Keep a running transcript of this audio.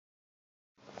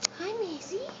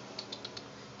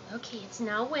Okay, it's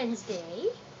now Wednesday.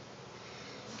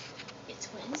 It's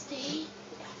Wednesday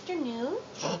afternoon.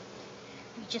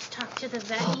 We just talked to the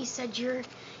vet and he said you're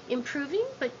improving,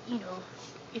 but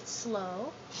it's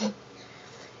slow.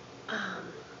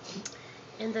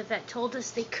 And the vet told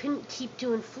us they couldn't keep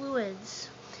doing fluids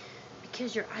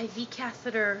because your IV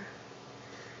catheter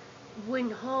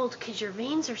wouldn't hold because your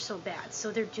veins are so bad.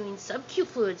 So they're doing sub-Q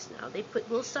fluids now. They put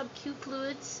little sub-Q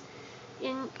fluids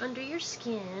in under your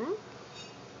skin.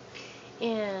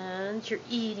 And you're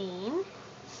eating.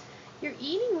 You're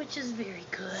eating, which is very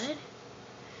good.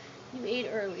 You ate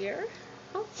earlier.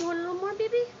 Oh, you want a little more,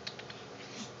 baby?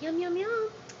 Yum, yum, yum.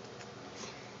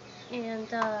 And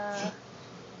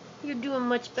you're doing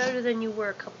much better than you were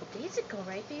a couple days ago,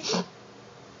 right, baby?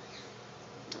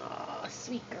 Oh,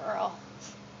 sweet girl.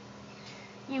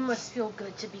 You must feel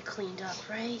good to be cleaned up,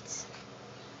 right?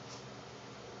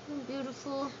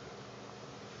 Beautiful.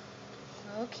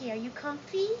 Okay, are you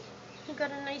comfy? You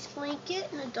got a nice blanket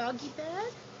and a doggy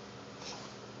bed?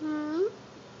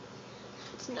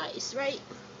 It's nice, right?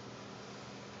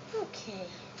 Okay,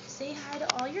 say hi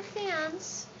to all your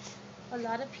fans. A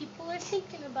lot of people are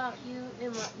thinking about you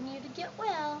and wanting you to get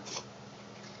well.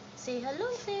 Say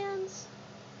hello, fans.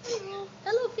 Hello.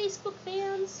 Hello, Facebook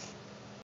fans.